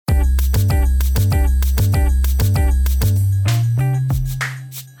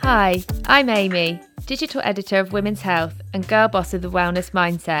Hi, I'm Amy, digital editor of Women's Health and girl boss of the Wellness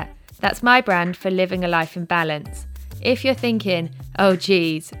Mindset. That's my brand for living a life in balance. If you're thinking, oh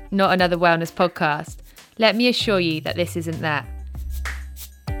geez, not another wellness podcast, let me assure you that this isn't that.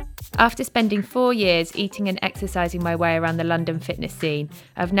 After spending 4 years eating and exercising my way around the London fitness scene,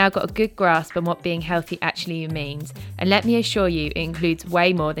 I've now got a good grasp on what being healthy actually means, and let me assure you it includes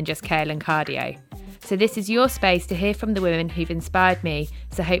way more than just kale and cardio. So this is your space to hear from the women who've inspired me,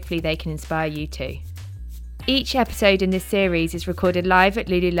 so hopefully they can inspire you too. Each episode in this series is recorded live at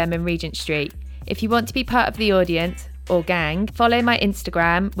Lululemon Regent Street. If you want to be part of the audience, or gang, follow my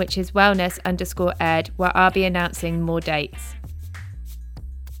Instagram, which is wellness_ed, where I'll be announcing more dates.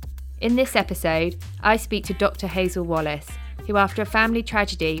 In this episode, I speak to Dr Hazel Wallace, who after a family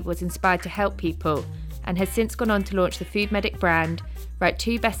tragedy was inspired to help people and has since gone on to launch the Food Medic brand, write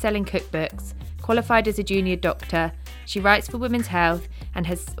 2 best-selling cookbooks, qualified as a junior doctor, she writes for Women's Health and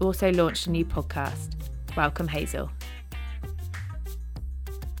has also launched a new podcast. Welcome, Hazel.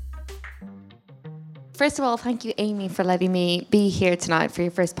 First of all, thank you, Amy, for letting me be here tonight for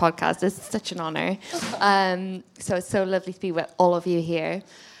your first podcast. This is such an honour. So it's so lovely to be with all of you here.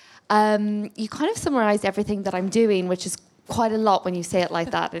 You kind of summarised everything that I'm doing, which is quite a lot when you say it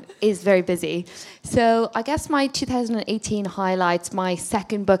like that. It is very busy. So I guess my 2018 highlights, my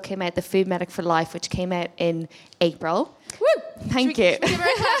second book came out, The Food Medic for Life, which came out in April. Woo! Thank you.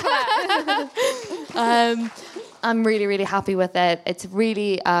 I'm really, really happy with it. It's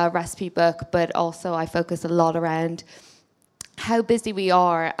really a recipe book, but also I focus a lot around how busy we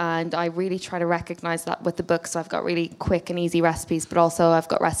are, and I really try to recognise that with the book. So I've got really quick and easy recipes, but also I've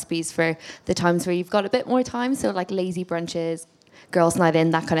got recipes for the times where you've got a bit more time, so like lazy brunches, girls' night in,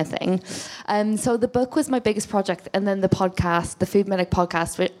 that kind of thing. So the book was my biggest project, and then the podcast, the Food Medic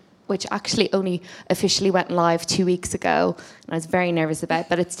podcast, which actually only officially went live 2 weeks ago, and I was very nervous about,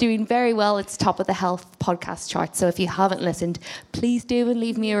 but it's doing very well. It's top of the health podcast chart. So if you haven't listened, please do and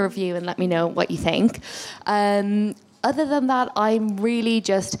leave me a review and let me know what you think. Other than that, I'm really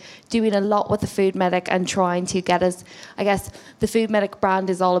just doing a lot with the Food Medic and trying to get us, I guess the Food Medic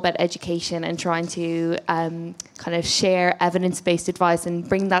brand is all about education and trying to kind of share evidence-based advice and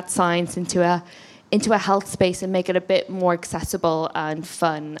bring that science into a health space and make it a bit more accessible and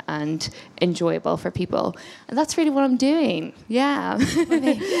fun and enjoyable for people. And that's really what I'm doing. Yeah.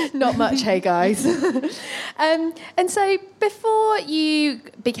 Not much, hey guys. And so before you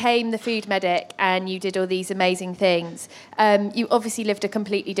became the Food Medic and you did all these amazing things, you obviously lived a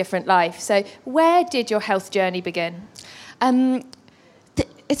completely different life. So where did your health journey begin?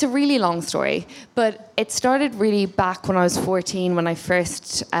 It's a really long story, but it started really back when I was 14 when I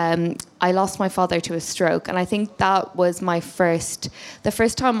first, I lost my father to a stroke. And I think that was the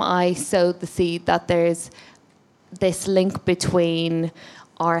first time I sowed the seed that there's this link between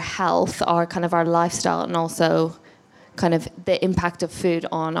our health, our lifestyle, and also kind of the impact of food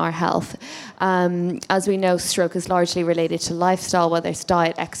on our health. As we know, stroke is largely related to lifestyle, whether it's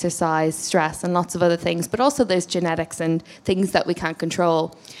diet, exercise, stress, and lots of other things, but also there's genetics and things that we can't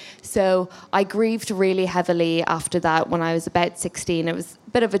control. So I grieved really heavily after that when I was about 16. It was a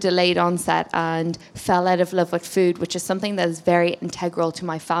bit of a delayed onset and fell out of love with food, which is something that is very integral to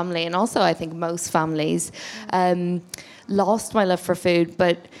my family, and also I think most families. Lost my love for food,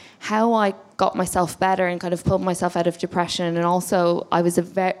 but how I got myself better and kind of pulled myself out of depression, and also I was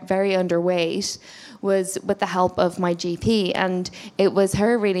very underweight, was with the help of my GP. And it was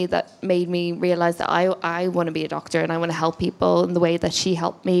her really that made me realise that I want to be a doctor and I want to help people in the way that she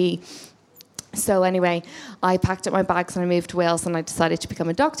helped me. So anyway, I packed up my bags and I moved to Wales and I decided to become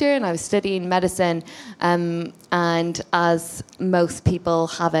a doctor, and I was studying medicine. And as most people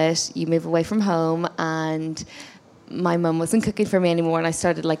have it, you move away from home, and my mum wasn't cooking for me anymore, and I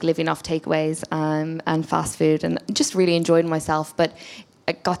started living off takeaways and fast food, and just really enjoyed myself. But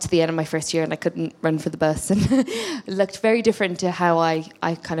I got to the end of my first year and I couldn't run for the bus, and it looked very different to how I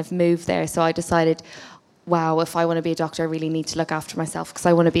kind of moved there. So I decided, wow, if I want to be a doctor, I really need to look after myself because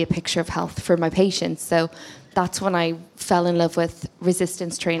I want to be a picture of health for my patients. So that's when I fell in love with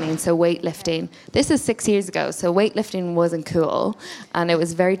resistance training, so weightlifting. This is 6 years ago, so weightlifting wasn't cool, and it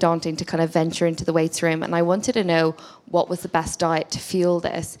was very daunting to kind of venture into the weights room, and I wanted to know what was the best diet to fuel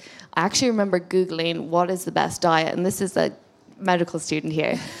this. I actually remember Googling what is the best diet, and this is a medical student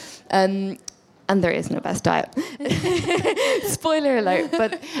here. And there is no best diet. Spoiler alert.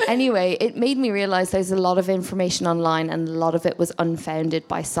 But anyway, it made me realise there's a lot of information online and a lot of it was unfounded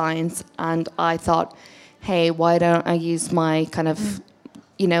by science. And I thought, hey, why don't I use my kind of,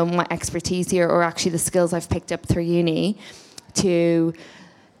 my expertise here, or actually the skills I've picked up through uni, to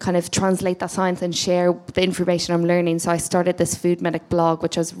kind of translate that science and share the information I'm learning. So I started this food medic blog,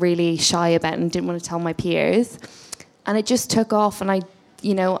 which I was really shy about and didn't want to tell my peers. And it just took off, and I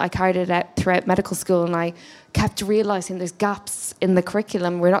carried it out throughout medical school, and I kept realizing there's gaps in the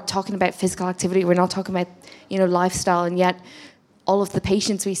curriculum. We're not talking about physical activity, we're not talking about, lifestyle, and yet all of the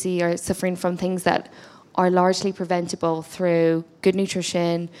patients we see are suffering from things that are largely preventable through good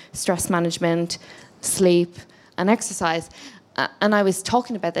nutrition, stress management, sleep, and exercise. And I was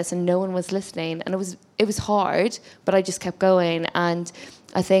talking about this and no one was listening, and it was hard, but I just kept going. And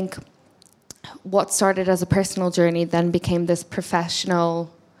I think what started as a personal journey then became this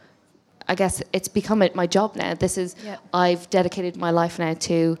professional, I guess it's become my job now. I've dedicated my life now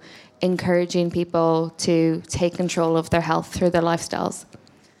to encouraging people to take control of their health through their lifestyles.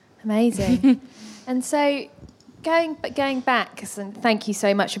 Amazing. And so going back, and thank you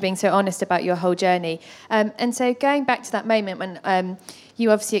so much for being so honest about your whole journey. And so going back to that moment when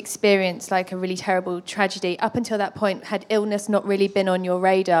you obviously experienced like a really terrible tragedy, up until that point, had illness not really been on your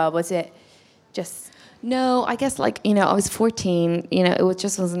radar? Was it just... No, I guess I was 14, it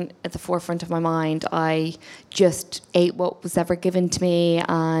just wasn't at the forefront of my mind. I just ate what was ever given to me,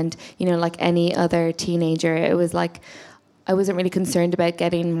 and, like any other teenager, it was like I wasn't really concerned about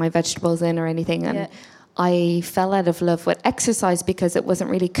getting my vegetables in or anything. And I fell out of love with exercise because it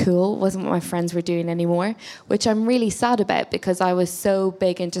wasn't really cool, wasn't what my friends were doing anymore, which I'm really sad about because I was so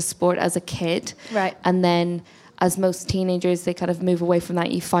big into sport as a kid. Right. And then, as most teenagers, they kind of move away from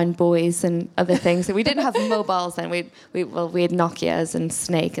that. You find boys and other things. So we didn't have mobiles then. We had Nokias and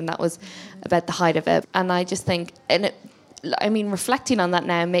Snake, and that was about the height of it. And I just think, reflecting on that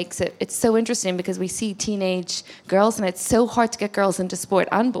now it's so interesting because we see teenage girls, and it's so hard to get girls into sport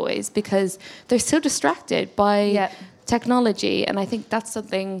and boys because they're so distracted by technology. And I think that's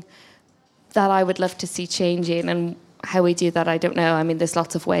something that I would love to see changing. And how we do that, I don't know. There's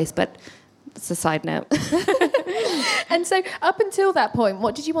lots of ways, but it's a side note. And so up until that point,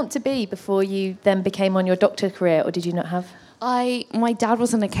 what did you want to be before you then became on your doctor career, or did you not have? My dad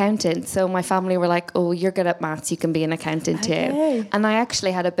was an accountant, so my family were like, oh, you're good at maths, you can be an accountant too. And I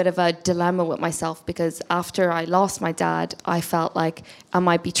actually had a bit of a dilemma with myself because after I lost my dad, I felt like, am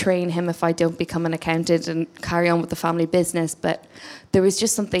I betraying him if I don't become an accountant and carry on with the family business? But there was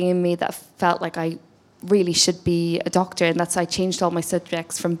just something in me that felt like I really should be a doctor, and that's why I changed all my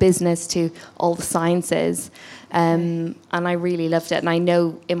subjects from business to all the sciences, and I really loved it. And I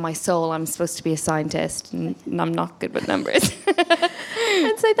know in my soul I'm supposed to be a scientist, and I'm not good with numbers.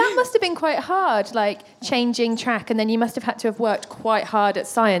 And so that must have been quite hard, like changing track, and then you must have had to have worked quite hard at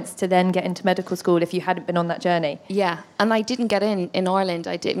science to then get into medical school if you hadn't been on that journey. Yeah, and I didn't get in Ireland.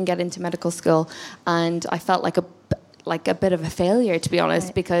 I didn't get into medical school, and I felt like a bit of a failure, to be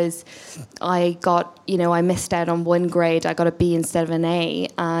honest, because I got, I missed out on one grade. I got a B instead of an A,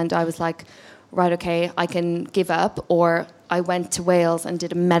 and I was like, right, okay, I can give up. Or I went to Wales and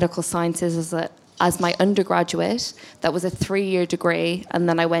did a medical sciences as my undergraduate. That was a 3-year degree, and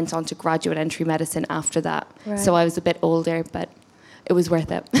then I went on to graduate entry medicine after that. Right. So I was a bit older, but it was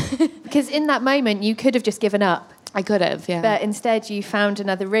worth it. Because in that moment, you could have just given up. I could have, yeah. But instead, you found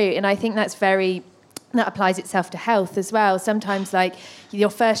another route, and I think that applies itself to health as well. Sometimes, your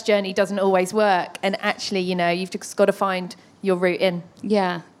first journey doesn't always work, and actually, you've just got to find your route in.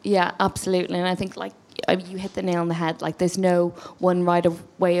 Yeah, absolutely. And I think, you hit the nail on the head. There's no one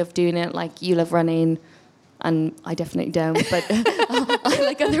way of doing it. You love running, and I definitely don't. But I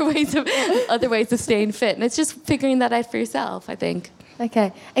like other ways of staying fit, and it's just figuring that out for yourself, I think.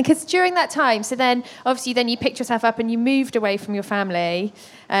 Okay, and because during that time, so then obviously then you picked yourself up and you moved away from your family.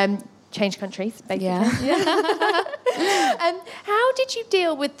 Change countries, basically. Yeah. How did you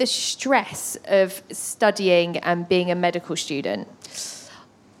deal with the stress of studying and being a medical student?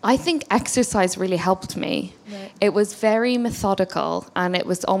 I think exercise really helped me. Right. It was very methodical, and it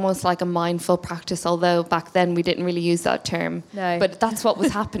was almost like a mindful practice, although back then we didn't really use that term. No. But that's what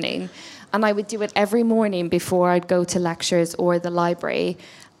was happening. And I would do it every morning before I'd go to lectures or the library.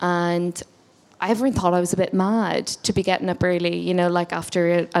 And everyone thought I was a bit mad to be getting up early,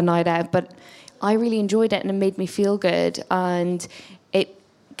 after a night out. But I really enjoyed it, and it made me feel good, and it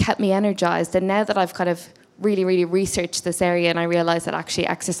kept me energized. And now that I've kind of really, really researched this area, and I realize that actually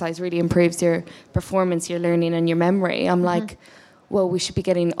exercise really improves your performance, your learning, and your memory, I'm like, well, we should be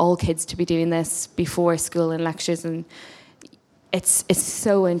getting all kids to be doing this before school and lectures. And it's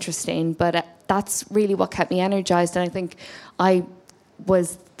so interesting. But that's really what kept me energized. And I think I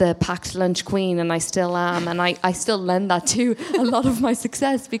was the packed lunch queen, and I still am, and I still lend that to a lot of my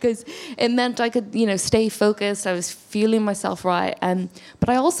success, because it meant I could stay focused. I was feeling myself right, but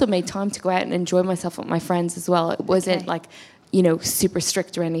I also made time to go out and enjoy myself with my friends as well. It wasn't super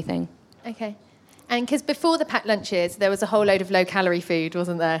strict or anything. Okay. And because before the packed lunches, there was a whole load of low-calorie food,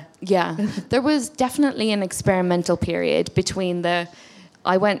 wasn't there? Yeah. There was definitely an experimental period between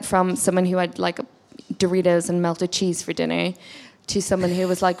I went from someone who had like Doritos and melted cheese for dinner to someone who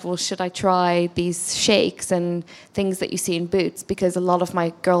was like, well, should I try these shakes and things that you see in Boots? Because a lot of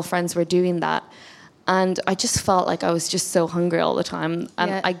my girlfriends were doing that. And I just felt like I was just so hungry all the time.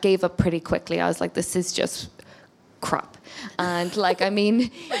 And I gave up pretty quickly. I was like, this is just crap. And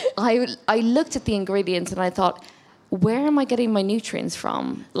I looked at the ingredients and I thought, where am I getting my nutrients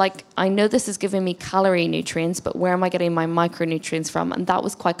from? Like, I know this is giving me calorie nutrients, but where am I getting my micronutrients from? And that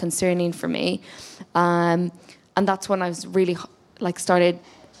was quite concerning for me. And that's when I was really started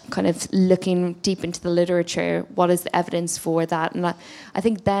kind of looking deep into the literature. What is the evidence for that? And I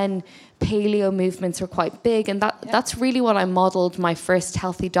think then paleo movements were quite big, and that's really what I modeled my first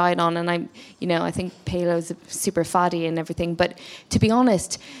healthy diet on. And I think paleo is super fatty and everything, but to be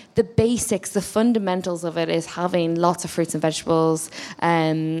honest, the basics, the fundamentals of it is having lots of fruits and vegetables.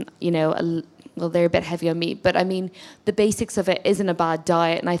 Well, they're a bit heavy on meat, but I mean, the basics of it isn't a bad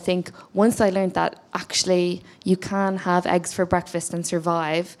diet. And I think once I learned that actually you can have eggs for breakfast and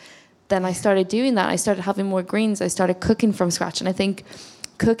survive, then I started doing that. I started having more greens. I started cooking from scratch. And I think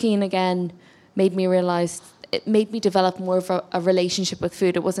cooking, again, made me realize, it made me develop more of a relationship with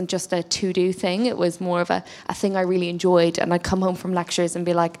food. It wasn't just a to-do thing. It was more of a thing I really enjoyed. And I'd come home from lectures and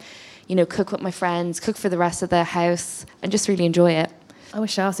be like, cook with my friends, cook for the rest of the house, and just really enjoy it. I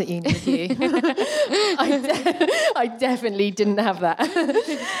wish I was at uni with you. I definitely didn't have that.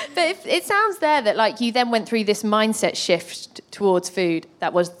 But it sounds there that you then went through this mindset shift towards food.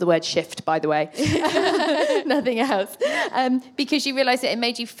 That was the word shift, by the way. Nothing else. Because you realised that it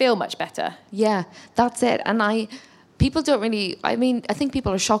made you feel much better. Yeah, that's it. And people don't really, I think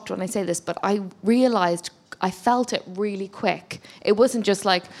people are shocked when I say this, but I realised I felt it really quick. It wasn't just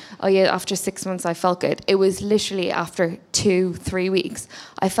like, oh yeah, after 6 months I felt good. It was literally after 2-3 weeks.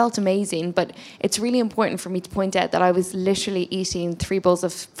 I felt amazing, but it's really important for me to point out that I was literally eating 3 bowls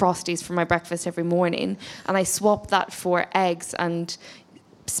of Frosties for my breakfast every morning, and I swapped that for eggs and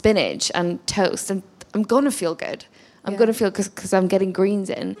spinach and toast, and I'm going to feel good. I'm going to feel because I'm getting greens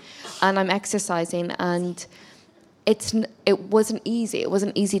in, and I'm exercising, and it wasn't easy. It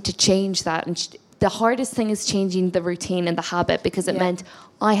wasn't easy to change that, and the hardest thing is changing the routine and the habit, because it meant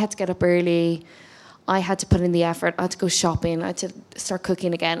I had to get up early, I had to put in the effort, I had to go shopping, I had to start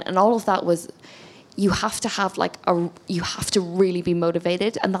cooking again, and all of that was, you have to have you have to really be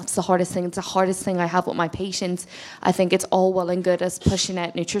motivated, and that's the hardest thing. It's the hardest thing I have with my patients. I think it's all well and good as pushing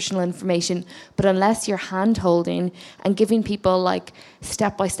out nutritional information, but unless you're hand-holding and giving people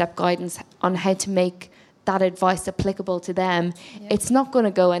step-by-step guidance on how to make that advice applicable to them, it's not going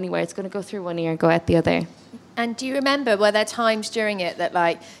to go anywhere. It's going to go through one ear and go out the other. And do you remember, were there times during it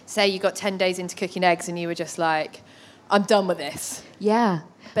that, say you got 10 days into cooking eggs and you were just like, I'm done with this? Yeah.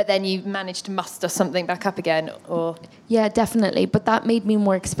 But then you managed to muster something back up again, or? Yeah, definitely. But that made me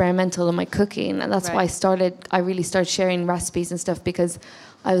more experimental in my cooking. And that's why I really started sharing recipes and stuff, because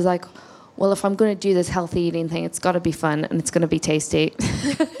I was like, well, if I'm going to do this healthy eating thing, it's got to be fun and it's going to be tasty.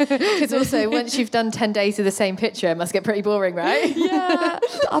 Because also, once you've done 10 days of the same picture, it must get pretty boring, right? Yeah,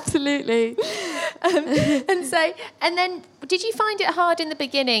 absolutely. And then, did you find it hard in the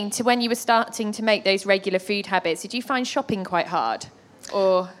beginning to when you were starting to make those regular food habits? Did you find shopping quite hard?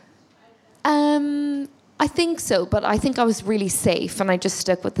 Or? I think so, but I think I was really safe and I just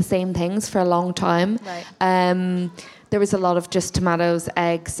stuck with the same things for a long time. Right. There was a lot of just tomatoes,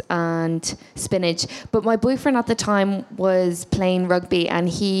 eggs, and spinach. But my boyfriend at the time was playing rugby, and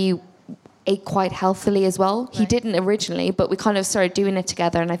he ate quite healthily as well. Right. He didn't originally, but we kind of started doing it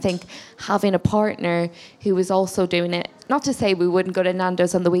together. And I think having a partner who was also doing it, not to say we wouldn't go to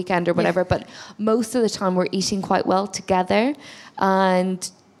Nando's on the weekend or whatever, but most of the time we're eating quite well together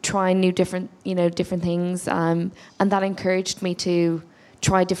and trying different things. And that encouraged me to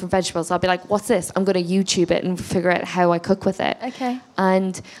try different vegetables. I'll be like, what's this? I'm going to YouTube it and figure out how I cook with it. Okay.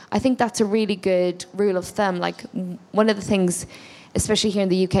 And I think that's a really good rule of thumb. One of the things, especially here in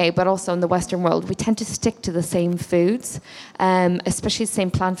the UK, but also in the Western world, we tend to stick to the same foods, especially the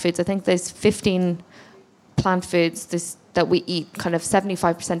same plant foods. I think there's 15 plant foods that we eat kind of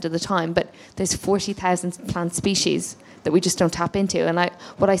 75% of the time, but there's 40,000 plant species that we just don't tap into. And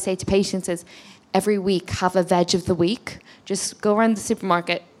what I say to patients is, every week have a veg of the week. Just go around the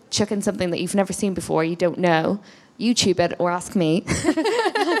supermarket, chuck in something that you've never seen before, you don't know, YouTube it or ask me.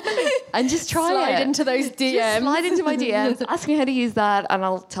 and just try Slide into those DMs. Just slide into my DMs, ask me how to use that, and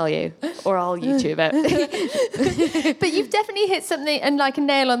I'll tell you, or I'll YouTube it. But you've definitely hit something and like a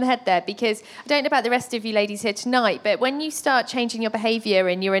nail on the head there, because I don't know about the rest of you ladies here tonight, but when you start changing your behaviour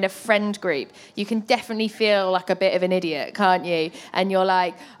and you're in a friend group, you can definitely feel like a bit of an idiot, can't you? And you're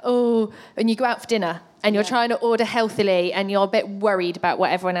like, oh, and you go out for dinner and you're trying to order healthily and you're a bit worried about what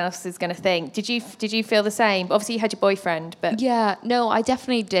everyone else is going to think. Did you feel the same? Obviously you had your boyfriend, but... Yeah, no, I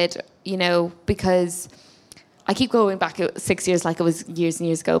definitely did, because I keep going back 6 years like it was years and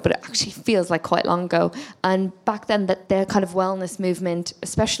years ago, but it actually feels like quite long ago. And back then, the kind of wellness movement,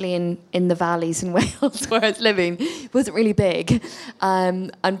 especially in the valleys in Wales where I was living, wasn't really big.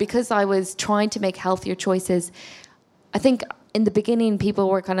 And because I was trying to make healthier choices, I think in the beginning people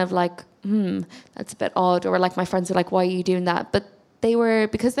were kind of like, that's a bit odd, or like my friends were like, why are you doing that? But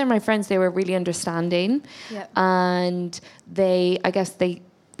because they're my friends, they were really understanding. Yep. And I guess they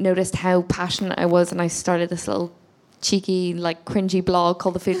noticed how passionate I was, and I started this little cheeky, like cringy blog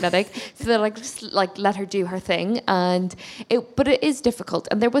called The Food Medic. So they're like, just like let her do her thing. But it is difficult,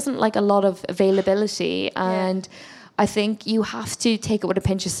 and there wasn't like a lot of availability, and I think you have to take it with a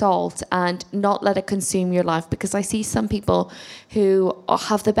pinch of salt and not let it consume your life, because I see some people who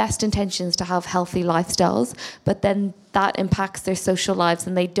have the best intentions to have healthy lifestyles, but then that impacts their social lives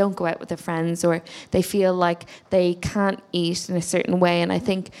and they don't go out with their friends, or they feel like they can't eat in a certain way. And I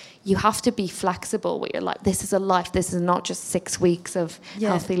think you have to be flexible with your life. This is a life. This is not just 6 weeks of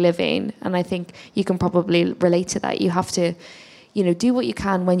healthy living. And I think you can probably relate to that. You have to, do what you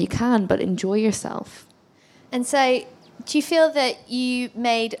can when you can, but enjoy yourself. And so, do you feel that you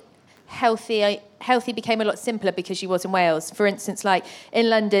made healthy became a lot simpler because you was in Wales? For instance, like in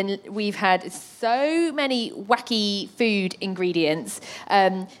London, we've had so many wacky food ingredients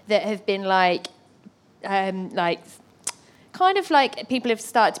that have been kind of like people have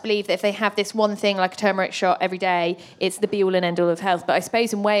started to believe that if they have this one thing like a turmeric shot every day, it's the be all and end all of health. But I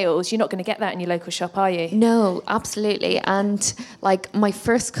suppose in Wales, you're not going to get that in your local shop, are you? No, absolutely. And like my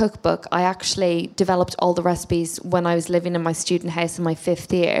first cookbook, I actually developed all the recipes when I was living in my student house in my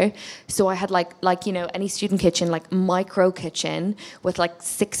 5th year. So I had like any student kitchen, like micro kitchen with like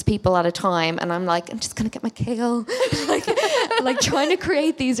 6 people at a time. And I'm like, I'm just going to get my kale. like trying to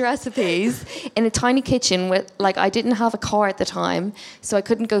create these recipes in a tiny kitchen with I didn't have a car at the time, so I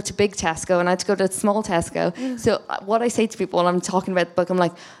couldn't go to big Tesco, and I had to go to small Tesco. So what I say to people when I'm talking about the book, I'm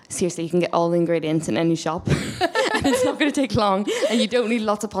like, seriously, you can get all the ingredients in any shop and it's not going to take long, and you don't need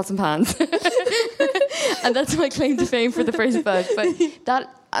lots of pots and pans. And that's my claim to fame for the first book.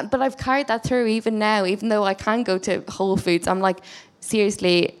 But I've carried that through even now, even though I can go to Whole Foods. I'm like,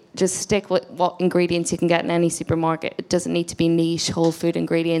 seriously, just stick with what ingredients you can get in any supermarket. It doesn't need to be niche whole food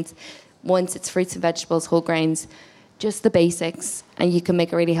ingredients. Once it's fruits and vegetables, whole grains, just the basics, and you can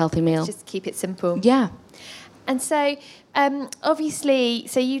make a really healthy meal. Just keep it simple. Yeah. And so, obviously,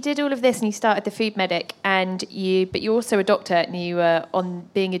 so you did all of this and you started the Food Medic, but you're also a doctor, and you were were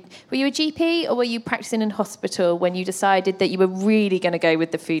you a GP or were you practicing in hospital when you decided that you were really going to go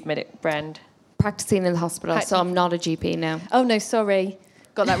with the Food Medic brand? Practicing in the hospital, so I'm not a GP now. Oh, no, sorry.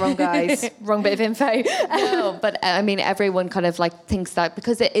 Got that wrong, guys. Wrong bit of info. No, but I mean, everyone kind of thinks that,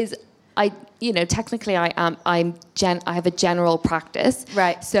 because it is... technically I have a general practice.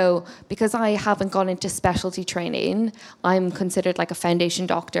 Right. So because I haven't gone into specialty training, I'm considered like a foundation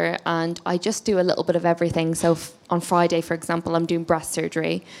doctor, and I just do a little bit of everything. So on Friday, for example, I'm doing breast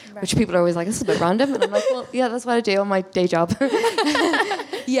surgery, which people are always like, this is a bit random. And I'm like, well, yeah, that's what I do on my day job.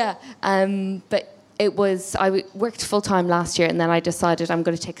 Yeah. But I worked full-time last year, and then I decided I'm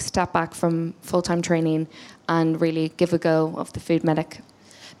going to take a step back from full-time training and really give a go of the Food Medic.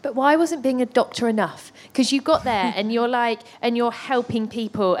 But why wasn't being a doctor enough? Because you got there and you're helping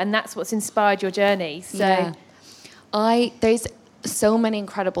people, and that's what's inspired your journey. So yeah. There's so many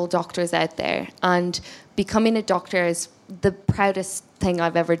incredible doctors out there, and becoming a doctor is the proudest thing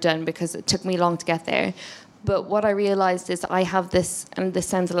I've ever done, because it took me long to get there. But what I realised is I have this, and this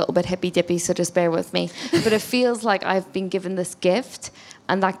sounds a little bit hippy-dippy, so just bear with me, but it feels like I've been given this gift,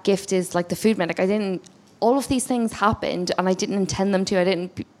 and that gift is like the Food Medic. All of these things happened, and I didn't intend them to. I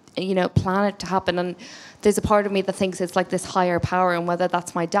didn't, plan it to happen. And there's a part of me that thinks it's like this higher power, and whether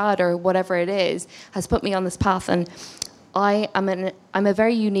that's my dad or whatever it is, has put me on this path. And I'm a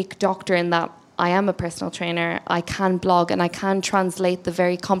very unique doctor in that I am a personal trainer. I can blog, and I can translate the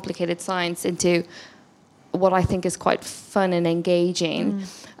very complicated science into what I think is quite fun and engaging.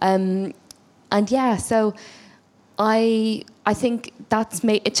 So I think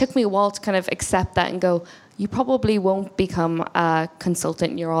it took me a while to kind of accept that and go, you probably won't become a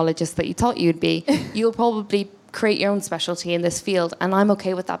consultant neurologist that you thought you'd be. You'll probably create your own specialty in this field. And I'm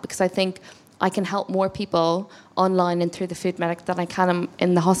okay with that because I think I can help more people online and through the food medic than I can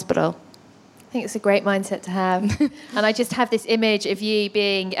in the hospital. I think it's a great mindset to have. And I just have this image of you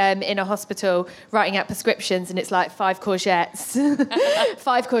being in a hospital writing out prescriptions, and it's like 5 courgettes,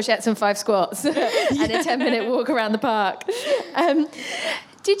 5 courgettes and 5 squats, and a 10-minute walk around the park.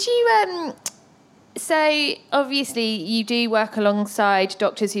 Did you... So obviously you do work alongside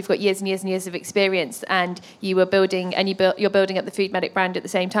doctors who've got years and years and years of experience, and you were building, and you're building up the Food Medic brand at the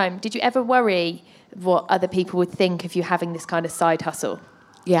same time. Did you ever worry what other people would think of you having this kind of side hustle?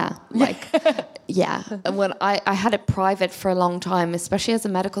 Yeah, yeah. And when I had it private for a long time, especially as a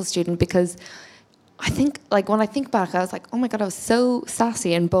medical student, because I think, like, when I think back, I was like, oh my God, I was so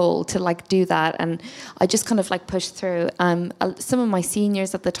sassy and bold to, like, do that. And I just kind of, like, pushed through. Some of my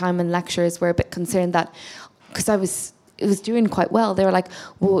seniors at the time and lecturers were a bit concerned that, because it was doing quite well, they were like,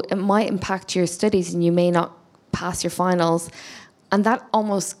 well, it might impact your studies and you may not pass your finals. And that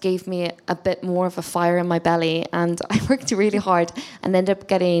almost gave me a bit more of a fire in my belly. And I worked really hard and ended up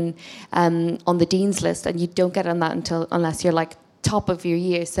getting on the dean's list. And you don't get on that unless you're, like, top of your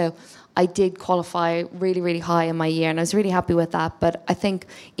year. So I did qualify really, really high in my year, and I was really happy with that. But I think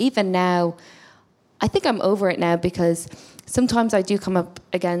even now, I think I'm over it now, because sometimes I do come up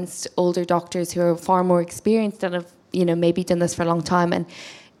against older doctors who are far more experienced and have, maybe done this for a long time. And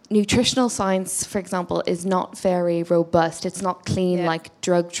nutritional science, for example, is not very robust. It's not clean like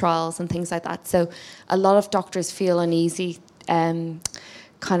drug trials and things like that. So a lot of doctors feel uneasy kind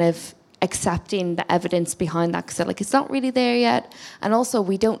of accepting the evidence behind that, because they're like, it's not really there yet. And also,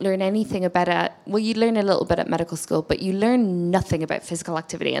 we don't learn anything about it. Well, you learn a little bit at medical school, but you learn nothing about physical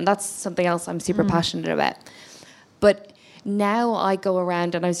activity, and that's something else I'm super passionate about. But now I go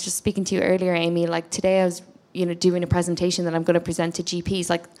around, and I was just speaking to you earlier, Amy, like today I was doing a presentation that I'm going to present to GPs.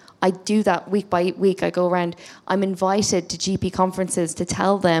 Like, I do that week by week. I go around, I'm invited to GP conferences to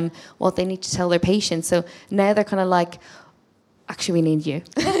tell them what they need to tell their patients. So now they're kind of like, actually, we need you.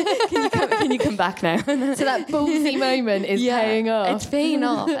 Can you come back now? So that ballsy moment is paying off. It's paying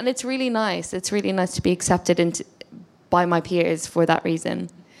off, and it's really nice. It's really nice to be accepted by my peers for that reason.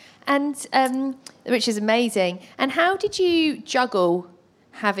 And which is amazing. And how did you juggle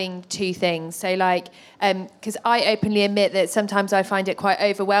having two things? So, like, because I openly admit that sometimes I find it quite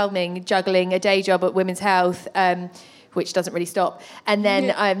overwhelming juggling a day job at Women's Health, which doesn't really stop, and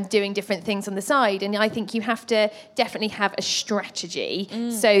then I'm doing different things on the side. And I think you have to definitely have a strategy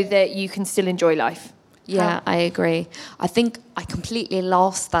so that you can still enjoy life. Yeah, I agree. I think I completely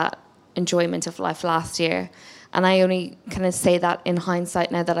lost that enjoyment of life last year. And I only kind of say that in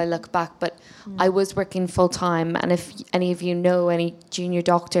hindsight now that I look back. But I was working full time. And if any of you know any junior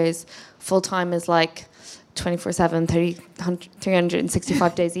doctors, full time is like 24/7,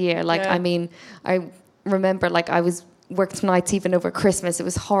 365 days a year. Like, I mean, I remember like I worked nights even over Christmas. It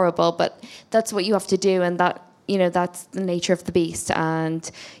was horrible, but that's what you have to do. And that, that's the nature of the beast. And,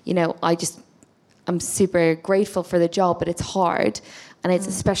 I'm super grateful for the job, but it's hard. And it's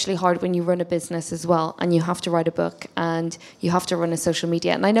especially hard when you run a business as well, and you have to write a book, and you have to run a social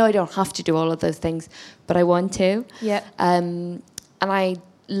media. And I know I don't have to do all of those things, but I want to. Yeah. And I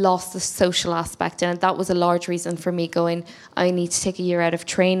lost the social aspect, and that was a large reason for me going, I need to take a year out of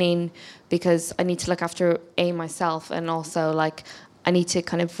training, because I need to look after myself, and also like I need to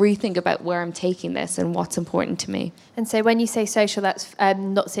kind of rethink about where I'm taking this and what's important to me. And so when you say social, that's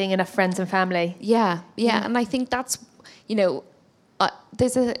not seeing enough friends and family. Yeah. And I think that's,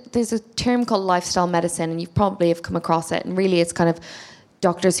 there's a term called lifestyle medicine, and you probably have come across it. And really, it's kind of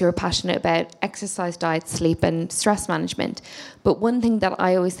doctors who are passionate about exercise, diet, sleep, and stress management. But one thing that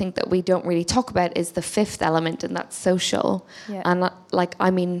I always think that we don't really talk about is the fifth element, and that's social. Yeah. And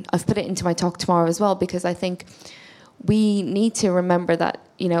I've put it into my talk tomorrow as well, because I think we need to remember that,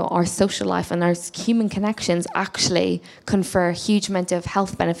 our social life and our human connections actually confer a huge amount of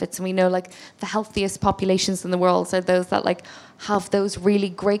health benefits. And we know like the healthiest populations in the world are those that like have those really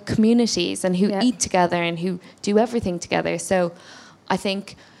great communities and who eat together and who do everything together. So I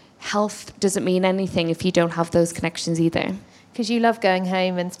think health doesn't mean anything if you don't have those connections either. Because you love going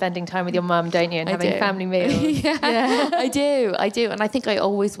home and spending time with your mum, don't you? And having family meals. I do. And I think I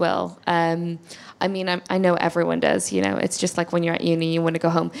always will. I know everyone does, It's just like when you're at uni, you want to go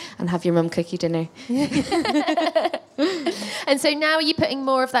home and have your mum cook you dinner. And so now are you putting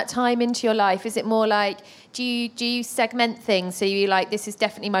more of that time into your life? Is it more like, do you segment things? So you like, this is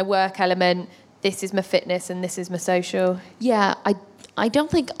definitely my work element, this is my fitness, and this is my social? Yeah, I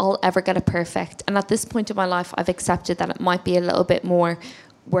don't think I'll ever get it perfect. And at this point in my life, I've accepted that it might be a little bit more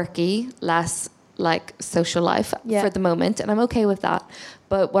worky, less like social life Yeah. for the moment, and I'm okay with that.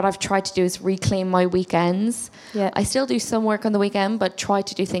 But what I've tried to do is reclaim my weekends. Yeah. I still do some work on the weekend, but try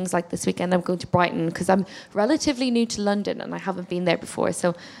to do things like this weekend. I'm going to Brighton because I'm relatively new to London and I haven't been there before,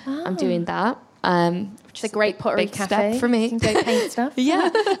 so I'm doing that. It's a great pottery big cafe step for me. You can go paint stuff. Yeah,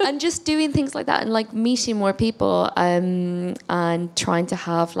 and just doing things like that and like meeting more people and trying to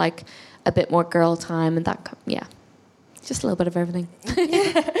have like a bit more girl time and that. Yeah, just a little bit of everything.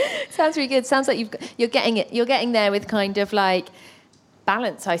 Sounds really good. Sounds like you're getting it. You're getting there with kind of like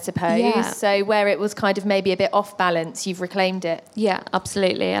balance, I suppose. Yeah. So where it was kind of maybe a bit off balance, you've reclaimed it. Yeah,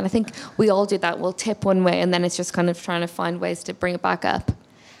 absolutely. And I think we all do that. We'll tip one way and then it's just kind of trying to find ways to bring it back up.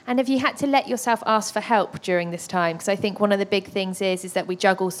 And have you had to let yourself ask for help during this time? Because I think one of the big things is that we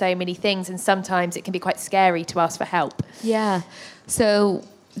juggle so many things and sometimes it can be quite scary to ask for help. Yeah. So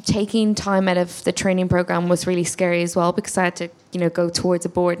taking time out of the training program was really scary as well because I had to, go towards a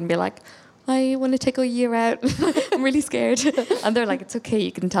board and be like, I want to take a year out. I'm really scared. And they're like, it's okay,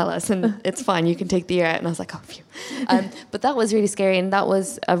 you can tell us and it's fine, you can take the year out. And I was like, oh, phew. But that was really scary and that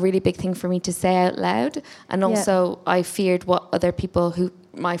was a really big thing for me to say out loud. And also I feared what other people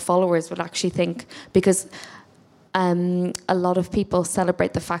my followers would actually think because a lot of people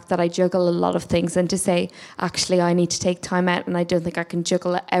celebrate the fact that I juggle a lot of things and to say, actually, I need to take time out and I don't think I can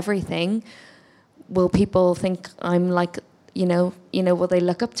juggle everything. Will people think I'm like, will they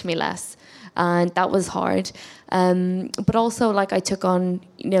look up to me less? And that was hard. But also, like, I took on,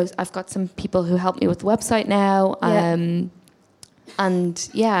 I've got some people who help me with the website now. And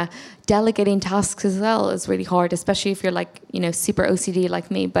yeah, delegating tasks as well is really hard, especially if you're like, super OCD like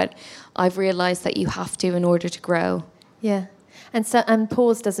me. But I've realised that you have to in order to grow. Yeah. And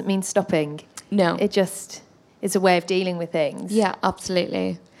pause doesn't mean stopping. No. It just is a way of dealing with things. Yeah,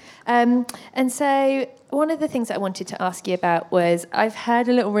 absolutely. And so one of the things I wanted to ask you about was I've heard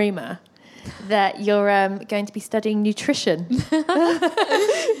a little rumour that you're going to be studying nutrition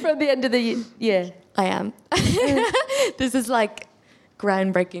from the end of the year. I am. This is like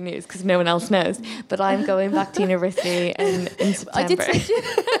groundbreaking news because no one else knows. But I'm going back to university in September. I did send you.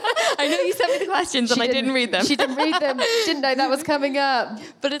 I know you sent me the questions and I didn't read them. She didn't read them. Didn't know that was coming up.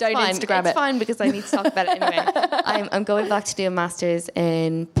 But it's Don't fine. Instagram It's fine because I need to talk about it anyway. I'm going back to do a master's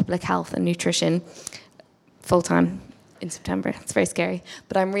in public health and nutrition full time in September. It's very scary,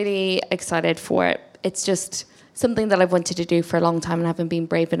 but I'm really excited for it. It's just something that I've wanted to do for a long time and haven't been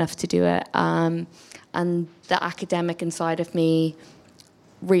brave enough to do it. And the academic inside of me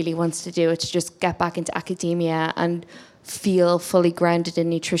really wants to do it, to just get back into academia and feel fully grounded in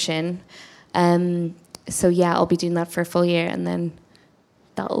nutrition. So yeah, I'll be doing that for a full year and then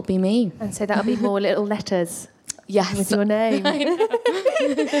that'll be me. And so that'll be more little letters. Yes. With your name.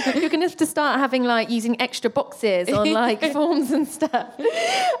 You're going to have to start having using extra boxes on forms and stuff.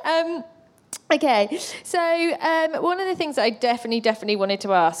 Okay, so one of the things that I definitely wanted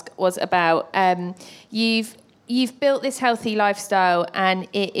to ask was about you've built this healthy lifestyle and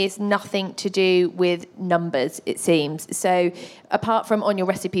it is nothing to do with numbers, it seems. So apart from on your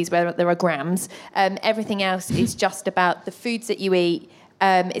recipes where there are grams, everything else is just about the foods that you eat.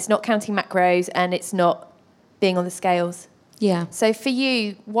 It's not counting macros and it's not being on the scales. Yeah. So for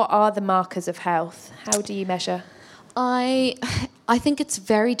you, what are the markers of health? How do you measure? I think it's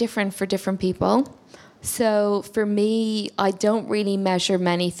very different for different people. So for me, I don't really measure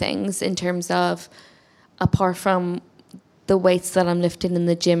many things in terms of, apart from the weights that I'm lifting in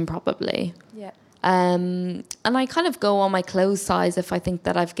the gym probably. Yeah. And I kind of go on my clothes size if I think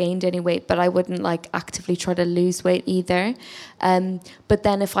that I've gained any weight, but I wouldn't actively try to lose weight either. But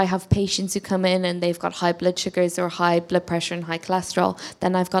then if I have patients who come in and they've got high blood sugars or high blood pressure and high cholesterol,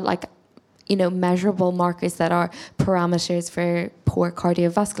 then I've got measurable markers that are parameters for poor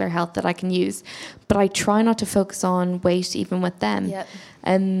cardiovascular health that I can use. But I try not to focus on weight even with them. Yep.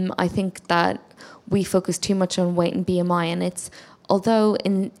 I think that we focus too much on weight and BMI, and it's, although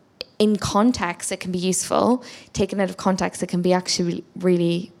in context it can be useful, taken out of context it can be actually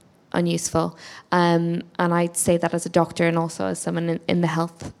really unuseful. And I'd say that as a doctor and also as someone in the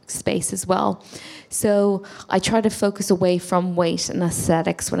health space as well. So I try to focus away from weight and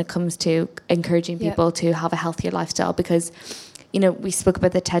aesthetics when it comes to encouraging people to have a healthier lifestyle, because we spoke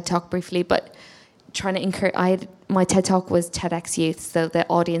about the TED Talk briefly, but trying to encourage, my TED Talk was TEDx Youth, so the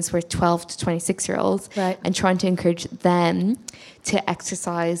audience were 12 to 26-year-olds, right, and trying to encourage them to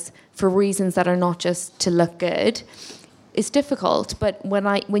exercise for reasons that are not just to look good is difficult. But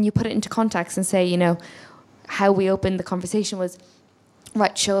when you put it into context and say, how we opened the conversation was,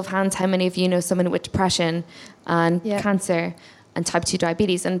 right, show of hands, how many of you know someone with depression and cancer and type 2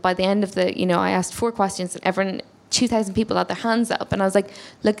 diabetes? And by the end of I asked 4 questions and 2,000 people had their hands up, and I was like,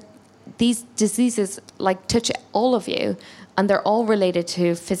 look, these diseases like touch all of you, and they're all related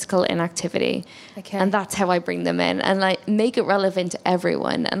to physical inactivity. Okay. And that's how I bring them in, and I make it relevant to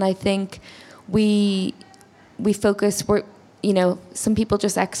everyone. And I think we focus, some people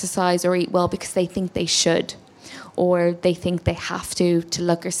just exercise or eat well because they think they should, or they think they have to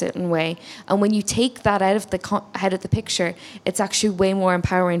look a certain way. And when you take that out of the picture, it's actually way more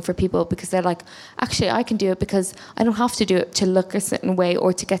empowering for people, because they're like, actually, I can do it because I don't have to do it to look a certain way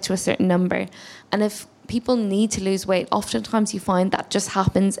or to get to a certain number. And if people need to lose weight, oftentimes you find that just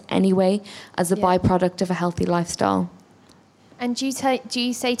happens anyway as a byproduct of a healthy lifestyle. And do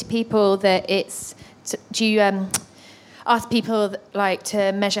you say to people that ask people like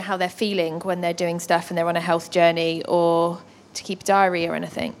to measure how they're feeling when they're doing stuff and they're on a health journey, or to keep a diary or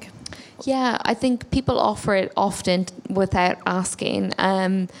anything? Yeah, I think people offer it often without asking,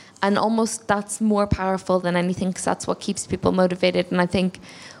 and almost that's more powerful than anything, because that's what keeps people motivated. And I think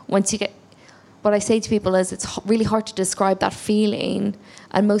what I say to people is it's really hard to describe that feeling,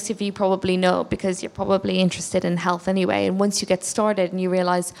 and most of you probably know, because you're probably interested in health anyway. And once you get started and you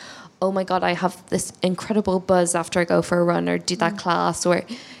realise, oh my God, I have this incredible buzz after I go for a run or do that class or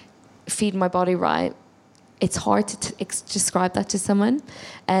feed my body right, it's hard to describe that to someone.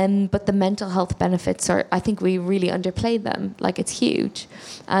 But the mental health benefits I think we really underplay them. Like, it's huge.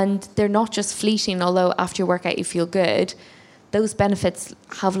 And they're not just fleeting, although after your workout you feel good. Those benefits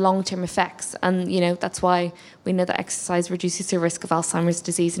have long-term effects. And, that's why we know that exercise reduces the risk of Alzheimer's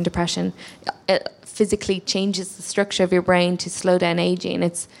disease and depression. It physically changes the structure of your brain to slow down aging.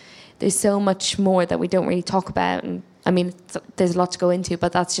 There's so much more that we don't really talk about. And I mean, there's a lot to go into,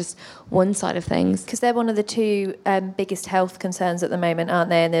 but that's just one side of things. Because they're one of the two biggest health concerns at the moment, aren't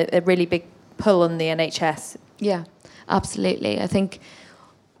they? And a really big pull on the NHS. Yeah, absolutely. I think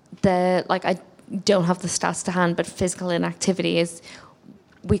I don't have the stats to hand, but physical inactivity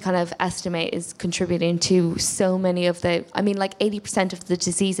we kind of estimate is contributing to so many of 80% of the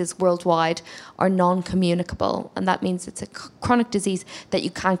diseases worldwide are non-communicable. And that means it's a chronic disease that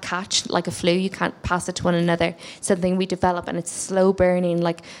you can't catch, like a flu. You can't pass it to one another. It's something we develop, and it's slow burning.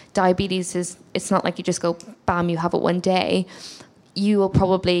 Like diabetes it's not like you just go, bam, you have it one day. You will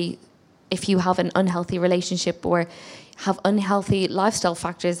probably, if you have an unhealthy relationship or have unhealthy lifestyle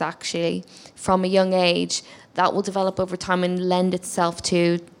factors actually from a young age, that will develop over time and lend itself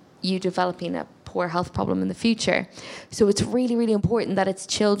to you developing a poor health problem in the future. So it's really, really important that it's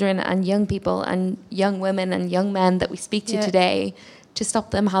children and young people and young women and young men that we speak to today, to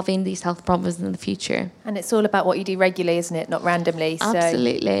stop them having these health problems in the future. And it's all about what you do regularly, isn't it? Not randomly.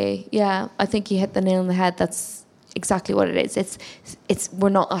 Absolutely. Yeah, I think you hit the nail on the head. That's exactly what it is. It's we're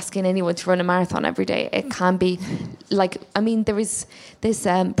not asking anyone to run a marathon every day. It can be there was this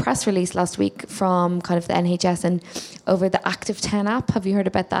press release last week from kind of the NHS and over the Active 10 app. Have you heard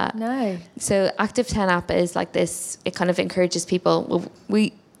about that? No. So Active 10 app is like this. It kind of encourages people. Well,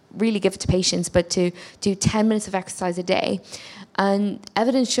 we really give it to patients, but to do 10 minutes of exercise a day. And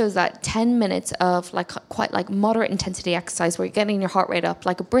evidence shows that 10 minutes of quite moderate intensity exercise, where you're getting your heart rate up,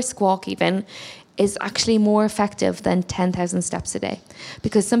 like a brisk walk even, is actually more effective than 10,000 steps a day.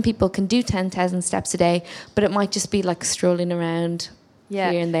 Because some people can do 10,000 steps a day, but it might just be like strolling around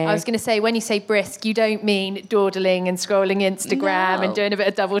here and there. I was going to say, when you say brisk, you don't mean dawdling and scrolling Instagram and doing a bit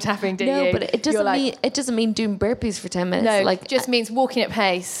of double tapping, do you? No, but it doesn't mean doing burpees for 10 minutes. No, it just means walking at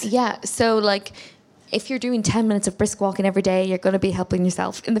pace. Yeah, so if you're doing 10 minutes of brisk walking every day, you're going to be helping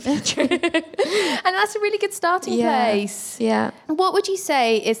yourself in the future. And that's a really good starting place. Yeah. What would you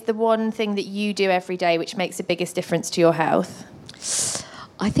say is the one thing that you do every day which makes the biggest difference to your health?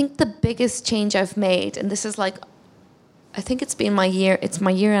 I think the biggest change I've made, and this is I think it's my year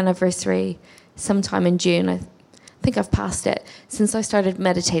anniversary sometime in June. I think I've passed it since I started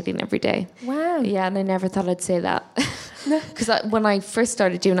meditating every day. Wow. Yeah, and I never thought I'd say that. Because when I first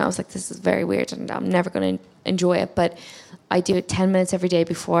started doing it, I was like, this is very weird and I'm never going to enjoy it. But I do it 10 minutes every day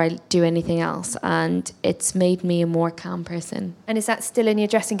before I do anything else. And it's made me a more calm person. And is that still in your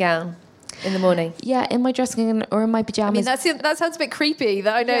dressing gown in the morning? Yeah, in my dressing gown or in my pajamas. I mean, that sounds a bit creepy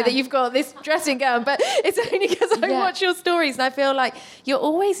that I know that you've got this dressing gown, but it's only because I watch your stories and I feel like you're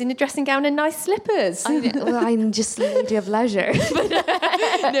always in a dressing gown and nice slippers. I'm just a lady of leisure.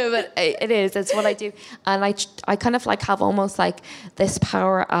 No, but it is. It's what I do. And I kind of have almost this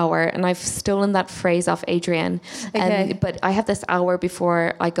power hour, and I've stolen that phrase off Adrienne. Okay. But I have this hour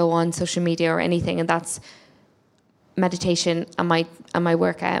before I go on social media or anything, and that's meditation and my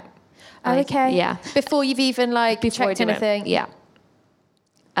workout. Oh, okay. Yeah. Before you've even checked anything. Yeah.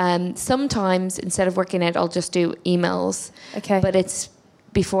 Sometimes instead of working out, I'll just do emails. Okay. But it's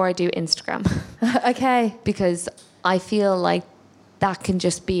before I do Instagram. Okay. Because I feel like that can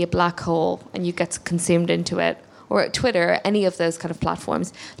just be a black hole and you get consumed into it. Or Twitter, any of those kind of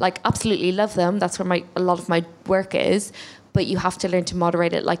platforms. Like, absolutely love them. That's where a lot of my work is. But you have to learn to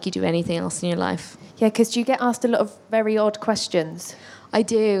moderate it like you do anything else in your life. Yeah, because you get asked a lot of very odd questions. I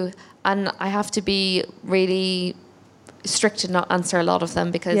do. And I have to be really strict to not answer a lot of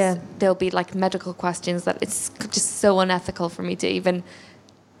them, because there'll be like medical questions that it's just so unethical for me to even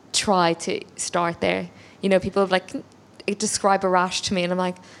try to start there. You know, people have like describe a rash to me and I'm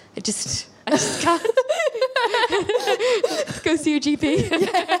like, I just can't. Go see your GP.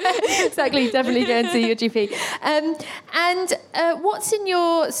 Yeah, exactly, definitely go and see your GP. And what's in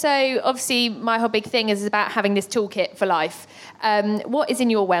your, so obviously my whole big thing is about having this toolkit for life. What is in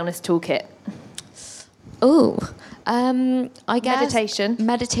your wellness toolkit? I guess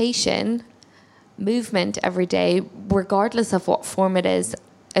meditation, movement every day, regardless of what form it is.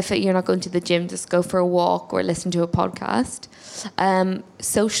 If you're not going to the gym, just go for a walk or listen to a podcast.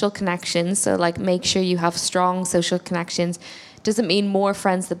 Social connections, so like make sure you have strong social connections. Doesn't mean more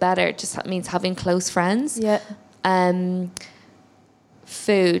friends the better, it just means having close friends. Yeah.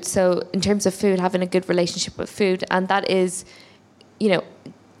 Food, so in terms of food, having a good relationship with food, and that is, you know,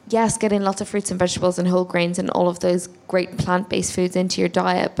 yes, getting lots of fruits and vegetables and whole grains and all of those great plant-based foods into your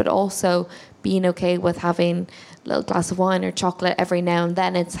diet, but also being okay with having a little glass of wine or chocolate every now and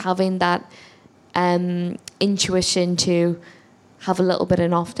then. It's having that intuition to have a little bit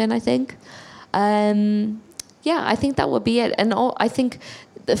and often, I think. I think that would be it. And I think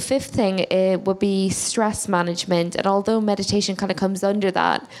the fifth thing would be stress management. And although meditation kind of comes under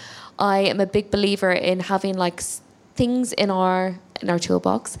that, I am a big believer in having like things in our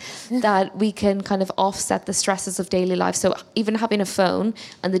toolbox that we can kind of offset the stresses of daily life. So even having a phone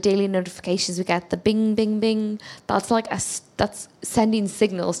and the daily notifications we get, the bing, bing, bing, that's like that's sending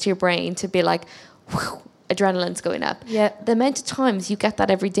signals to your brain to be like, whew, adrenaline's going up. Yeah. The amount of times you get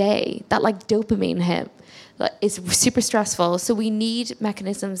that every day, that like dopamine hit, is super stressful. So we need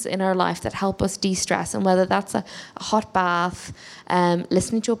mechanisms in our life that help us de-stress, and whether that's a hot bath,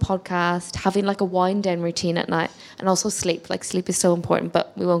 listening to a podcast, having like a wind down routine at night, and also sleep. Like sleep is so important,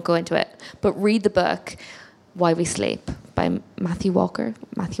 but we won't go into it. But read the book Why We Sleep by Matthew Walker,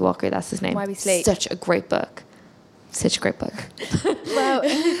 that's his name. Why We Sleep. Such a great book. Well,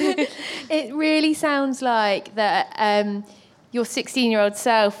 it really sounds like that your 16-year-old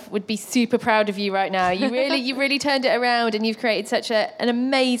self would be super proud of you right now. You really turned it around, and you've created such an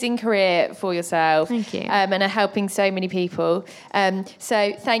amazing career for yourself. Thank you. And are helping so many people.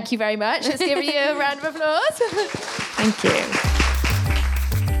 So thank you very much. Let's give you a round of applause. Thank you.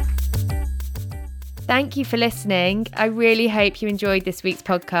 Thank you for listening. I really hope you enjoyed this week's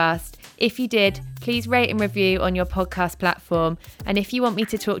podcast. If you did, please rate and review on your podcast platform. And if you want me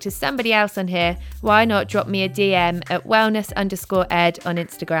to talk to somebody else on here, why not drop me a DM at wellness_ed on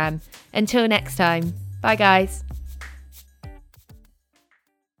Instagram. Until next time, bye guys.